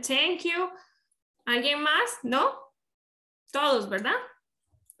 excellent. Thank you. ¿Alguien más? ¿No? Todos, ¿verdad?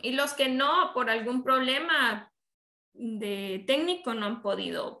 Y los que no, por algún problema de técnico, no han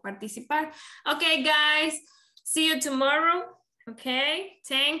podido participar. Okay, guys. See you tomorrow. Okay,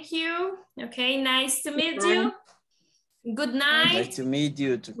 thank you. Okay, nice to meet you. Good night. Nice to meet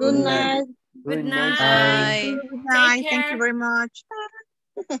you. Good night. Good night. Bye. Good night. Thank you very much.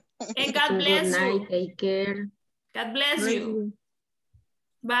 And God bless you. Good night. Take care. God bless you.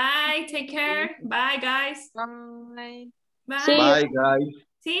 Bye. Take care. Bye, guys. Bye. Bye. Bye, guys.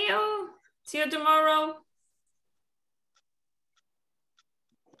 See you. See you tomorrow.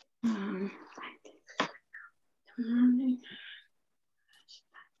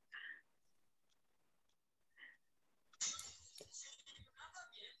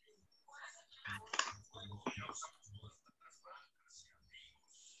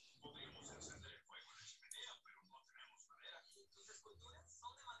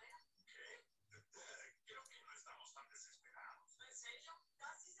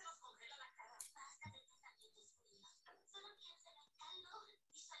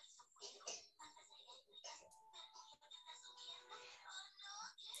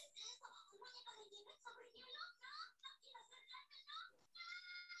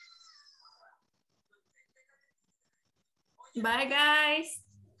 Bye, guys.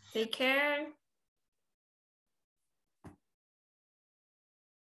 Take care.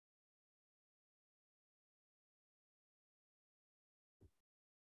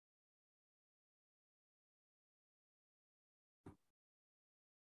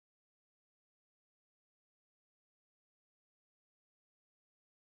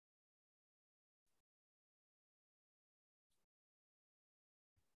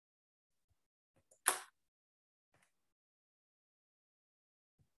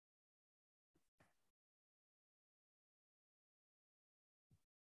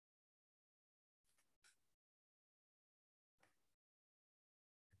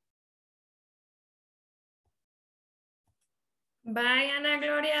 Bye, Ana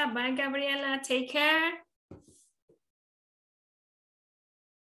Gloria. Bye, Gabriela. Take care.